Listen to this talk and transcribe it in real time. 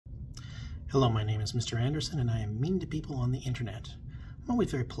Hello, my name is Mr. Anderson, and I am mean to people on the internet. I'm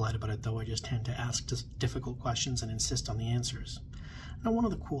always very polite about it, though. I just tend to ask difficult questions and insist on the answers. Now, one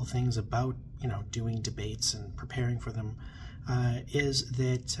of the cool things about, doing debates and preparing for them is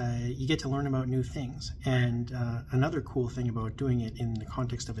that you get to learn about new things. And another cool thing about doing it in the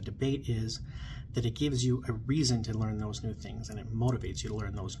context of a debate is that it gives you a reason to learn those new things, and it motivates you to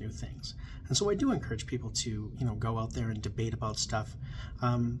learn those new things. And so I do encourage people to, go out there and debate about stuff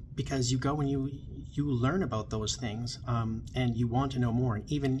because you go and you learn about those things and you want to know more. And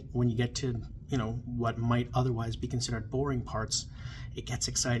even when you get to, what might otherwise be considered boring parts, it gets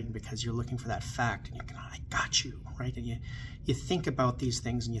exciting because you're looking for that fact and you're going, I got you, right? And you think about these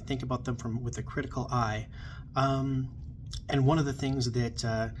things and you think about them with a critical eye. And one of the things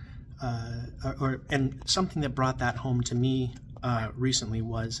that, and something that brought that home to me recently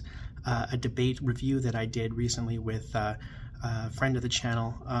was a debate review that I did recently with a friend of the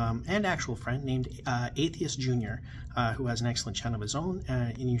channel and actual friend named Atheist Jr., who has an excellent channel of his own,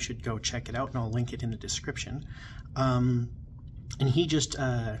 and you should go check it out, and I'll link it in the description. And he just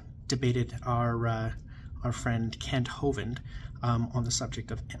debated our friend Kent Hovind on the subject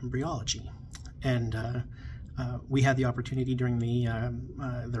of embryology, and we had the opportunity during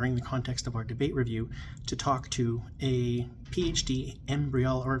the context of our debate review to talk to a PhD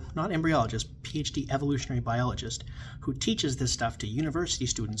PhD evolutionary biologist who teaches this stuff to university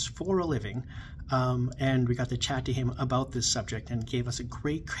students for a living, and we got to chat to him about this subject and gave us a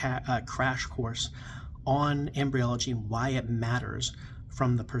great crash course on embryology and why it matters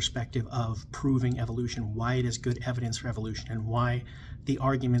from the perspective of proving evolution, why it is good evidence for evolution, and why the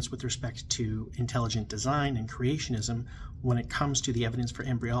arguments with respect to intelligent design and creationism when it comes to the evidence for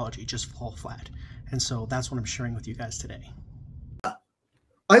embryology just fall flat. And so that's what I'm sharing with you guys today.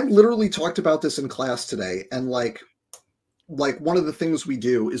 I literally talked about this in class today, and like one of the things we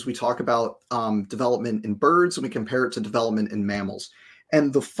do is we talk about development in birds and we compare it to development in mammals.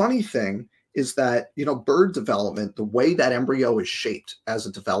 And the funny thing is that, bird development, the way that embryo is shaped as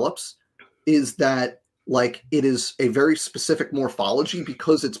it develops is that it is a very specific morphology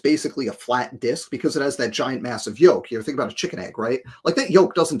because it's basically a flat disc because it has that giant massive yolk. You think about a chicken egg, right? Like that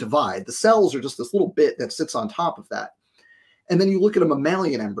yolk doesn't divide. The cells are just this little bit that sits on top of that. And then you look at a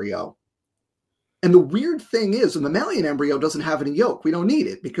mammalian embryo. And the weird thing is a mammalian embryo doesn't have any yolk. We don't need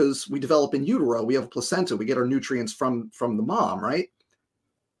it because we develop in utero. We have a placenta. We get our nutrients from the mom, right?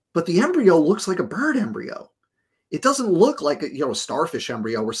 But the embryo looks like a bird embryo. It doesn't look like a starfish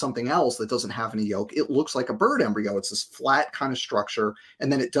embryo or something else that doesn't have any yolk. It looks like a bird embryo. It's this flat kind of structure,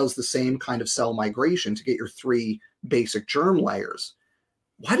 and then it does the same kind of cell migration to get your 3 basic germ layers.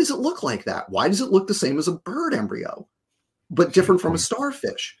 Why does it look like that? Why does it look the same as a bird embryo, but different from a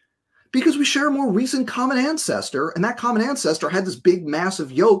starfish? Because we share a more recent common ancestor, and that common ancestor had this big,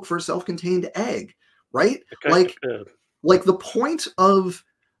 massive yolk for a self-contained egg, right? Okay. Like the point of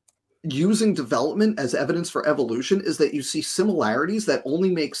using development as evidence for evolution is that you see similarities that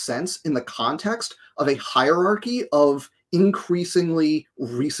only make sense in the context of a hierarchy of increasingly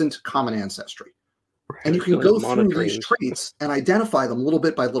recent common ancestry. Right. And you can go through these traits and identify them little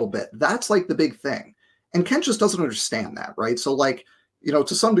bit by little bit. That's like the big thing. And Ken just doesn't understand that, right? So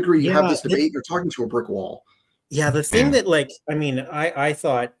to some degree, you have this debate, you're talking to a brick wall. Yeah, the thing that I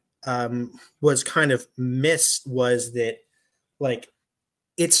thought was kind of missed was that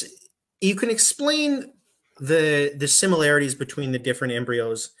you can explain the similarities between the different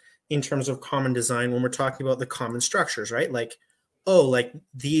embryos in terms of common design when we're talking about the common structures, right?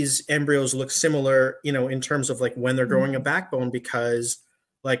 These embryos look similar, in terms of when they're growing a backbone because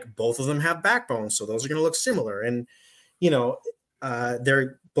both of them have backbones, so those are going to look similar. And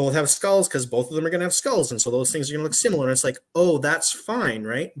they're both have skulls because both of them are going to have skulls, and so those things are going to look similar. And it's that's fine,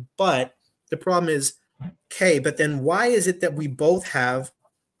 right? But the problem is, okay, but then why is it that we both have,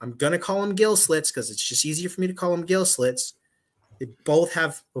 I'm going to call them gill slits because it's just easier for me to call them gill slits. They both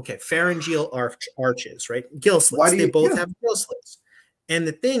have, pharyngeal arches, right? Gill slits. They both have gill slits. And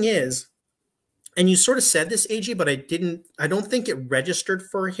the thing is, and you sort of said this, AJ, but I don't think it registered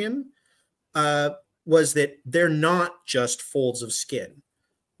for him, was that they're not just folds of skin,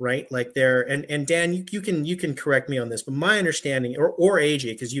 right? And Dan, you can correct me on this, but my understanding, or AJ,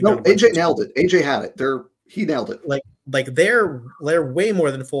 because AJ nailed it. AJ had it. He nailed it. They're way more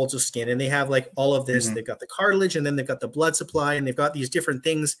than folds of skin, and they have all of this. Mm-hmm. They've got the cartilage, and then they've got the blood supply, and they've got these different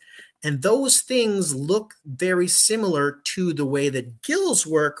things, and those things look very similar to the way that gills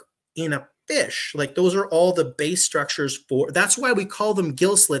work in a fish. Those are all the base structures for. That's why we call them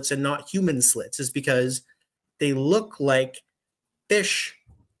gill slits and not human slits, is because they look like fish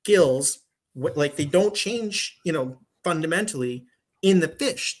gills. They don't change, fundamentally. in the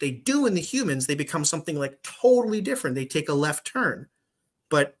fish. They do in the humans. They become something like totally different. They take a left turn,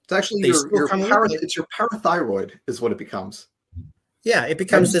 but It's actually they still kind of look like, it's your parathyroid is what it becomes. yeah, it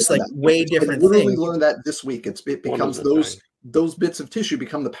becomes this like way different I literally thing. learned that this week. It becomes those bits of tissue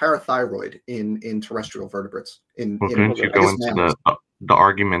become the parathyroid in terrestrial vertebrates. Well, couldn't you go into the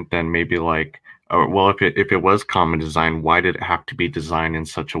argument then, maybe like, well, if it was common design, why did it have to be designed in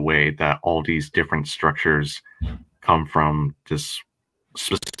such a way that all these different structures come from this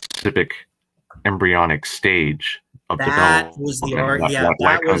specific embryonic stage of development? Was the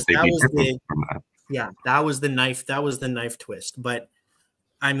that was the knife. That was the knife twist. But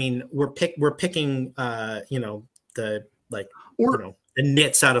I mean, we're picking the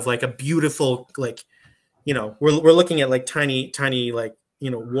nits out of like a beautiful, like, we're looking at like tiny like,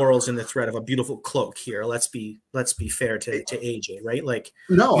 whorls in the thread of a beautiful cloak here. Let's be fair to AJ, right? Like,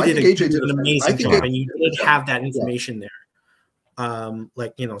 no, I think AJ did an amazing job, and you did have that information there.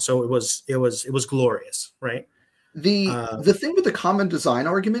 So it was glorious, right? The thing with the common design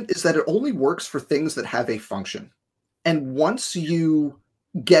argument is that it only works for things that have a function. And once you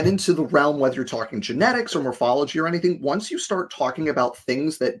get into the realm, whether you're talking genetics or morphology or anything, once you start talking about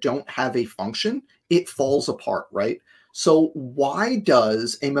things that don't have a function, it falls apart, right? So why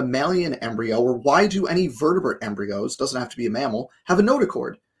does a mammalian embryo, or why do any vertebrate embryos, doesn't have to be a mammal, have a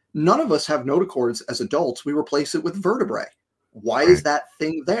notochord? None of us have notochords as adults. We replace it with vertebrae. Why is that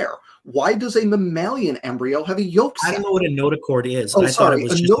thing there? Why does a mammalian embryo have a yolk sac? I don't know what a notochord is. Oh, sorry. A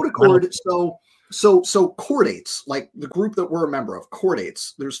notochord. So chordates, like the group that we're a member of,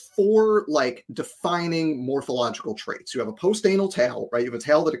 chordates, there's 4 like defining morphological traits. You have a postanal tail, right? You have a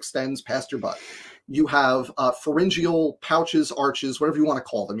tail that extends past your butt. You have pharyngeal pouches, arches, whatever you want to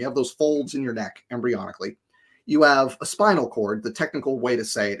call them. You have those folds in your neck embryonically. You have a spinal cord. The technical way to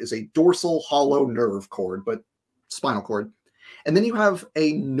say it is a dorsal hollow nerve cord, but spinal cord. And then you have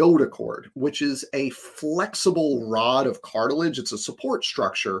a notochord, which is a flexible rod of cartilage. It's a support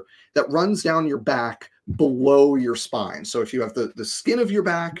structure that runs down your back below your spine. So if you have the skin of your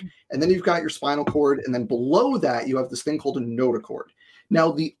back, and then you've got your spinal cord, and then below that, you have this thing called a notochord.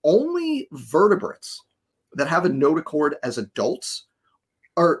 Now, the only vertebrates that have a notochord as adults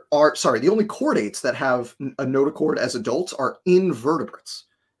the only chordates that have a notochord as adults are invertebrates.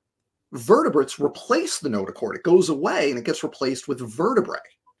 Vertebrates replace the notochord. It goes away and it gets replaced with vertebrae,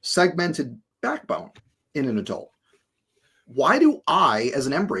 segmented backbone in an adult. Why do I, as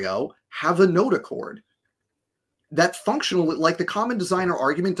an embryo, have a notochord? That functional, like the common designer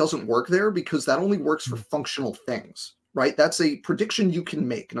argument doesn't work there because that only works for functional things, right? That's a prediction you can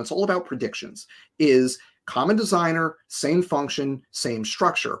make, and it's all about predictions. Is common designer, same function, same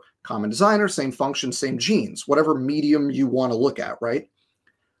structure. Common designer, same function, same genes, whatever medium you want to look at, right?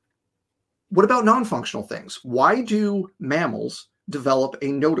 What about non-functional things? Why do mammals develop a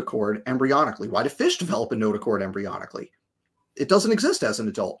notochord embryonically? Why do fish develop a notochord embryonically? It doesn't exist as an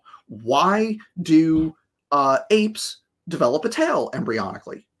adult. Why do apes develop a tail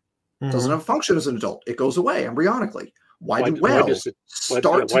embryonically? It doesn't have a function as an adult. It goes away embryonically. Why do whales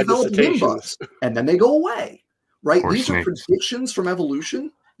start to develop limbus and then they go away? Right? These are predictions from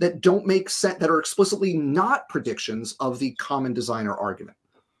evolution that don't make sense, that are explicitly not predictions of the common designer argument.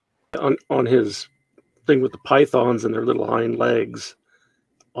 On his thing with the pythons and their little hind legs,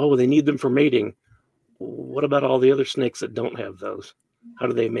 oh, they need them for mating. What about all the other snakes that don't have those? How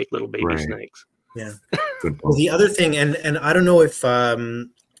do they make little baby snakes? Yeah. Well, the other thing, and I don't know if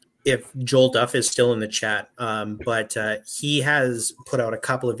Joel Duff is still in the chat, but he has put out a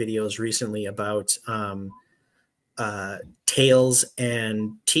couple of videos recently about tails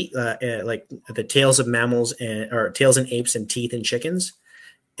and teeth, like the tails of mammals or tails and apes and teeth and chickens.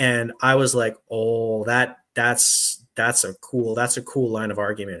 And I was like, oh, that's a cool line of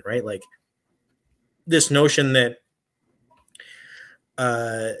argument, right? Like this notion that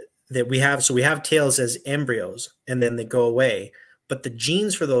that we have tails as embryos and then they go away, but the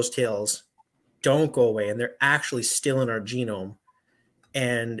genes for those tails don't go away and they're actually still in our genome.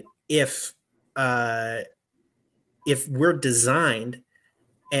 And if we're designed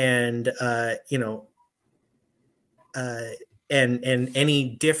and and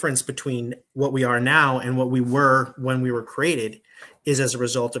any difference between what we are now and what we were when we were created is as a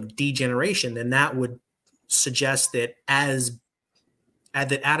result of degeneration, then that would suggest that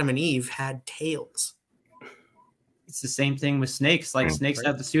that Adam and Eve had tails. It's the same thing with snakes. Like snakes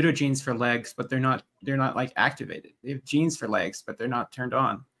have the pseudogenes for legs, but they're not like activated. They have genes for legs, but they're not turned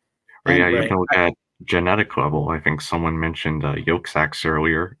on. Yeah, you can look at genetic level. I think someone mentioned yolk sacs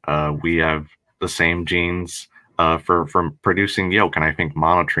earlier. We have the same genes for producing yolk, and I think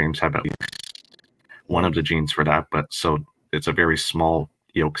monotremes have at least one of the genes for that. But so it's a very small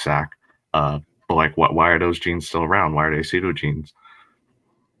yolk sac. But like, why are those genes still around? Why are they pseudogenes?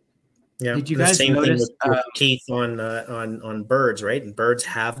 Yeah, Did you the guys same notice thing with teeth on birds, right? And birds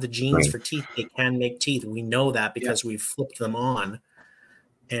have the genes for teeth. They can make teeth. We know that because we've flipped them on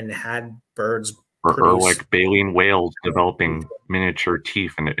and had birds or like baleen whales developing miniature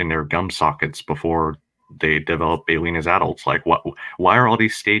teeth in their gum sockets before they develop baleen as adults. Like, why are all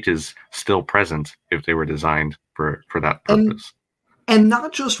these stages still present if they were designed for that purpose? And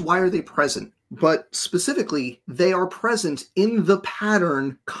not just why are they present, but specifically they are present in the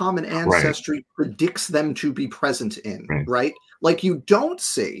pattern common ancestry predicts them to be present in, right? Like, you don't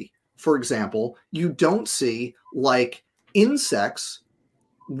see, for example, you don't see like insects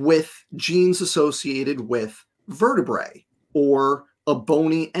with genes associated with vertebrae or a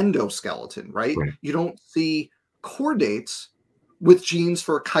bony endoskeleton, right? You don't see chordates with genes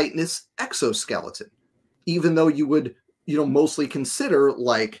for a chitinous exoskeleton, even though you would, mostly consider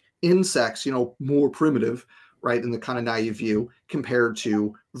like insects, more primitive, right, in the kind of naive view compared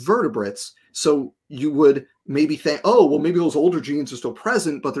to vertebrates. So you would maybe think, oh, well, maybe those older genes are still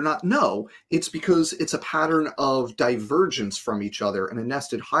present, but they're not. No, it's because it's a pattern of divergence from each other in a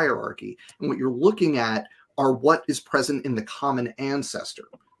nested hierarchy. And what you're looking at are what is present in the common ancestor,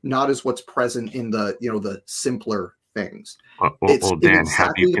 not as what's present in the, the simpler things. Well, Dan,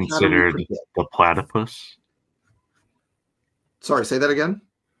 have you considered the platypus? Sorry, say that again?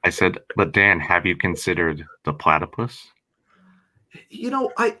 I said, but Dan, have you considered the platypus?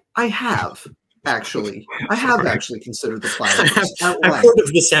 I have. Actually, I have actually considered the platypus. I've heard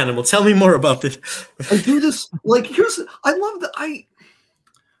of this animal. Tell me more about it. I do this like I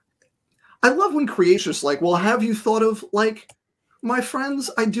love when creationists like, well, have you thought of like, my friends,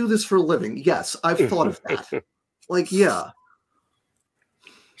 I do this for a living. Yes, I've thought of that. Like, yeah.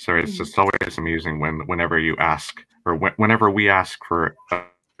 Sorry, it's just always amusing whenever you ask, or whenever we ask for a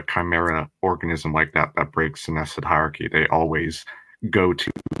chimera organism like that breaks the nested hierarchy, they always go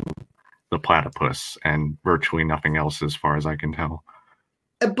to the platypus and virtually nothing else, as far as I can tell.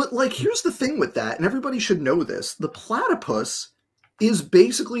 But like, here's the thing with that, and everybody should know this: the platypus is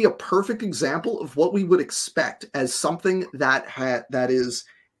basically a perfect example of what we would expect as something that is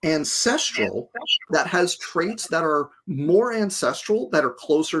ancestral, that has traits that are more ancestral, that are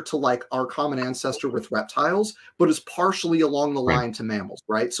closer to like our common ancestor with reptiles, but is partially along the line to mammals,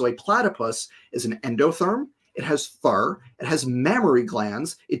 right? So a platypus is an endotherm. It has fur. It has mammary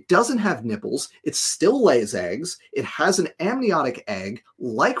glands. It doesn't have nipples. It still lays eggs. It has an amniotic egg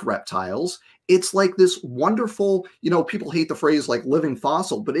like reptiles. It's like this wonderful, people hate the phrase like living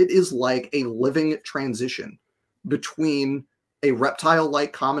fossil, but it is like a living transition between a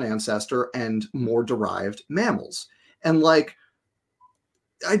reptile-like common ancestor and more derived mammals. And like,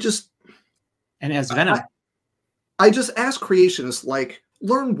 and as venom. I just ask creationists, like,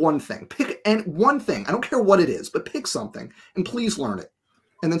 learn one thing. Pick one thing. I don't care what it is, but pick something and please learn it.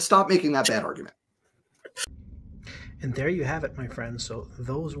 And then stop making that bad argument. And there you have it, my friends. So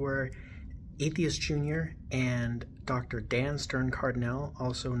those were Atheist Jr. and Dr. Dan Stern Cardinal,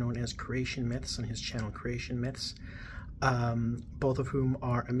 also known as Creation Myths, on his channel Creation Myths. Both of whom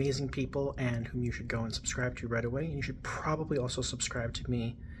are amazing people and whom you should go and subscribe to right away. And you should probably also subscribe to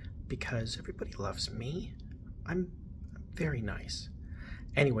me because everybody loves me. I'm very nice.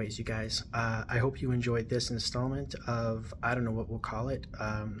 Anyways, you guys, I hope you enjoyed this installment of, I don't know what we'll call it,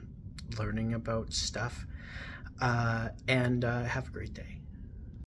 learning about stuff. And have a great day.